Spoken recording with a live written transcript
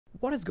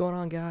What is going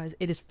on, guys?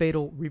 It is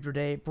Fatal Reaper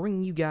Day,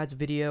 bringing you guys a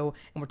video,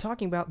 and we're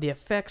talking about the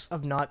effects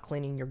of not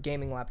cleaning your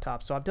gaming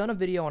laptop. So I've done a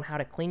video on how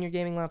to clean your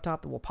gaming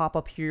laptop that will pop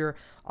up here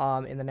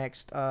in the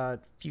next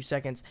few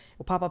seconds. It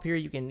will pop up here.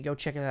 You can go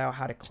check it out,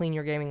 how to clean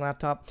your gaming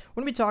laptop.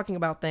 We're going to be talking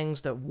about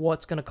things that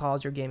what's going to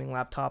cause your gaming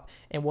laptop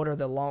and what are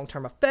the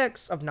long-term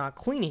effects of not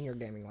cleaning your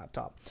gaming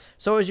laptop.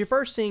 So as you're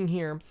first seeing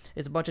here,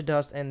 it's a bunch of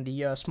dust and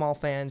the small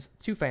fans,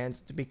 two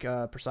fans to be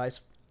precise,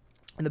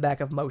 in the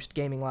back of most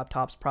gaming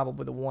laptops.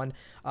 Probably the one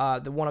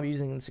I'm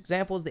using in this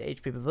example is the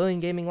HP Pavilion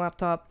Gaming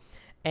laptop.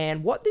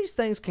 And what these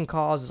things can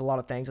cause is a lot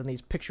of things, and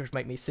these pictures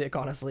make me sick,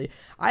 honestly.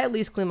 I at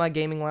least clean my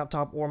gaming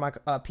laptop or my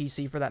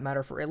PC, for that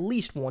matter, for at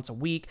least once a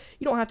week.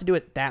 You don't have to do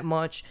it that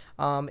much.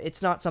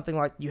 It's not something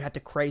like you have to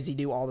crazy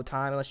do all the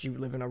time unless you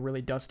live in a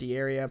really dusty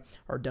area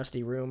or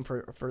dusty room,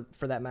 for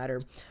that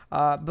matter.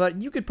 But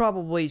you could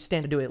probably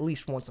stand to do it at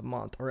least once a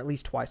month or at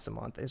least twice a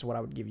month is what I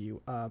would give you,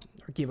 or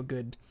give a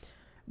good...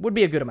 would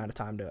be a good amount of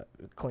time to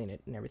clean it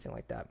and everything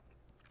like that.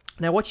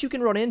 Now, what you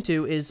can run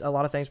into is a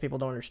lot of things people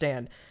don't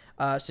understand.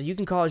 So you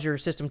can cause your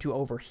system to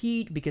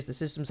overheat because the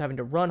system's having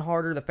to run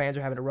harder. The fans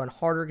are having to run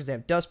harder because they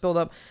have dust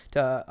buildup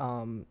to,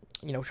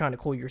 trying to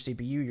cool your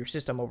CPU, your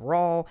system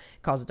overall,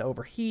 cause it to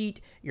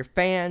overheat. Your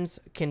fans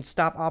can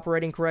stop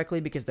operating correctly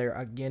because they're,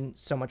 again,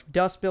 so much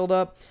dust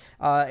buildup.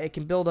 It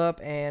can build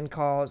up and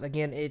cause,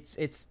 again, it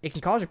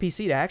can cause your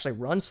PC to actually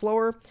run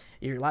slower,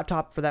 your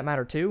laptop for that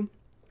matter too.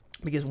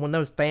 Because when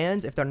those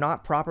fans, if they're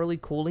not properly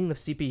cooling the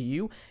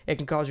CPU, it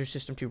can cause your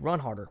system to run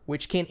harder,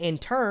 which can in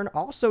turn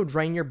also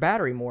drain your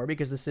battery more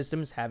because the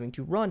system is having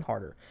to run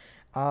harder.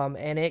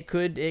 And it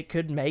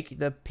could make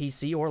the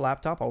PC or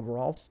laptop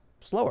overall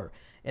slower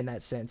in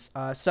that sense.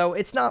 So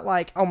it's not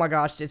like, oh my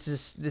gosh,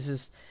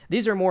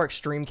 these are more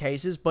extreme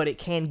cases, but it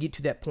can get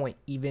to that point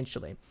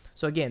eventually.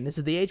 So again, this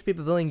is the HP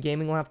Pavilion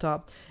Gaming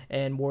laptop,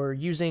 and we're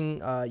using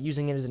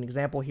it as an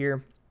example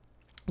here.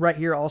 Right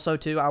here also,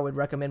 too, I would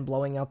recommend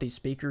blowing out these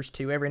speakers,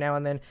 too, every now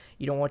and then.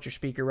 You don't want your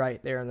speaker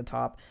right there on the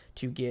top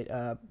to get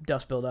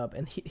dust buildup.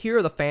 And here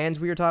are the fans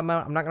we were talking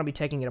about. I'm not going to be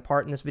taking it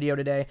apart in this video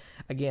today.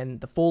 Again,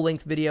 the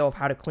full-length video of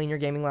how to clean your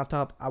gaming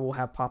laptop, I will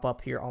have pop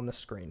up here on the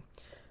screen.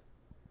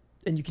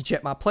 And you can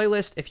check my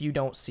playlist if you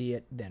don't see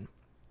it then.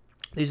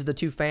 These are the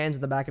two fans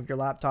in the back of your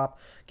laptop,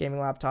 gaming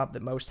laptop,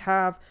 that most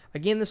have.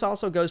 Again, this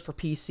also goes for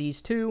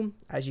PCs, too.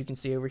 As you can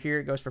see over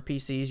here, it goes for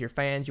PCs. Your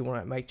fans, you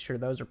want to make sure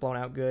those are blown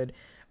out good.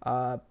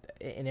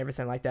 And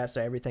everything like that,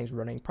 so everything's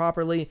running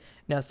properly,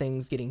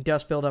 nothing's getting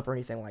dust buildup or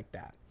anything like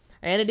that.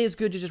 And it is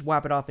good to just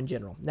wipe it off in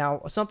general.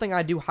 Now, something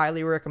I do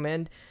highly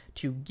recommend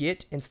to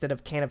get instead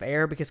of can of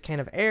air, because can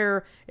of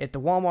air at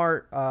the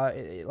Walmart,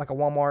 like a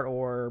Walmart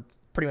or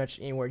pretty much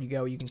anywhere you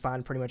go, you can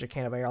find pretty much a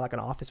can of air, like an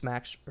Office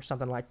Max or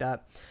something like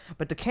that.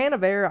 But the can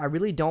of air I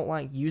really don't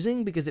like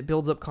using because it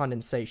builds up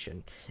condensation.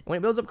 And when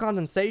it builds up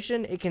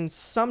condensation, it can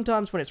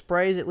sometimes, when it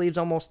sprays, it leaves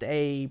almost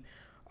a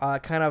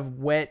kind of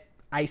wet,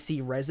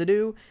 icy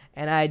residue,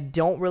 and I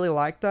don't really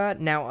like that.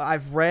 Now,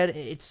 I've read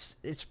it's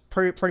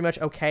pretty much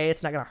okay.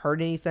 It's not going to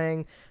hurt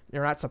anything.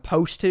 You're not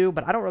supposed to,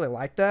 but I don't really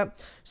like that.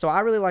 So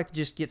I really like to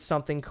just get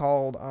something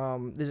called,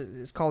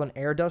 it's called an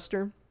air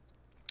duster.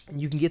 And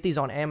you can get these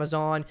on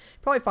Amazon.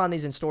 Probably find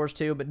these in stores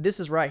too, but this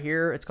is right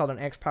here. It's called an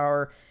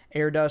X-Power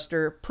air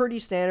duster. Pretty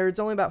standard. It's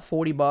only about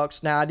 40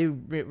 bucks. Now, I do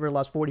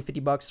realize 40, 50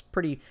 bucks,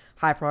 pretty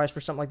high price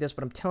for something like this,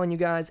 but I'm telling you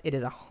guys, it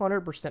is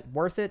 100%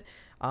 worth it.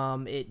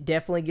 It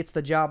definitely gets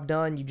the job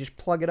done. You just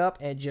plug it up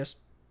and just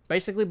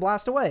basically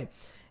blast away.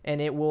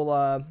 And it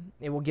will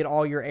get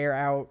all your air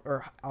out,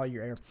 or all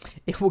your air.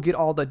 It will get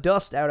all the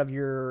dust out of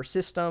your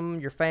system,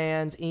 your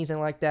fans, anything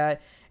like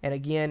that. And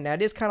again, now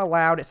it is kind of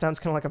loud. It sounds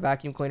kind of like a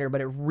vacuum cleaner,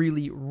 but it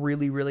really,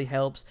 really, really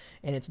helps.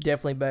 And it's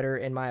definitely better,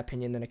 in my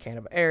opinion, than a can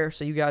of air.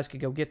 So you guys could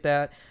go get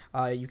that.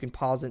 You can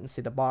pause it and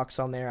see the box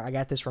on there. I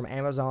got this from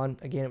Amazon.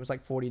 Again, it was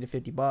like 40 to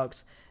 50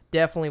 bucks.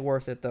 Definitely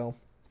worth it, though.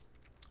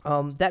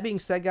 That being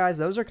said, guys,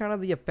 those are kind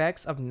of the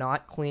effects of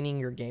not cleaning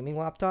your gaming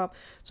laptop.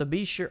 So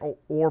be sure,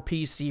 or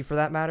PC for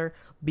that matter,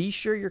 be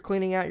sure you're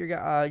cleaning out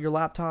your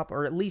laptop,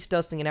 or at least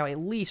dusting it out at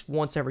least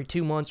once every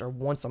 2 months or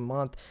once a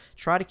month.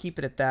 Try to keep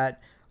it at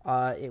that.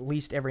 At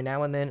least every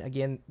now and then.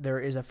 Again, there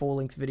is a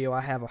full-length video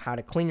I have of how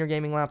to clean your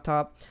gaming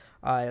laptop.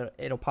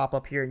 It'll pop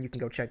up here, and you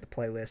can go check the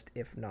playlist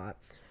if not.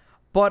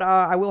 But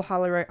I will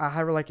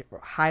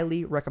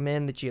highly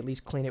recommend that you at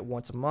least clean it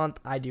once a month.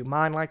 I do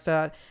mine like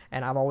that,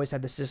 and I've always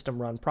had the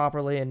system run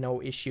properly and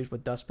no issues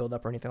with dust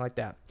buildup or anything like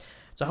that.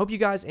 So I hope you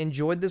guys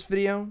enjoyed this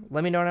video.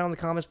 Let me know down in the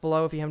comments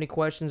below if you have any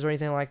questions or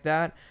anything like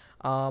that.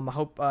 I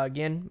hope,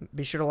 again,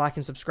 be sure to like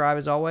and subscribe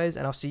as always,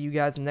 and I'll see you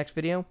guys in the next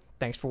video.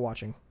 Thanks for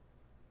watching.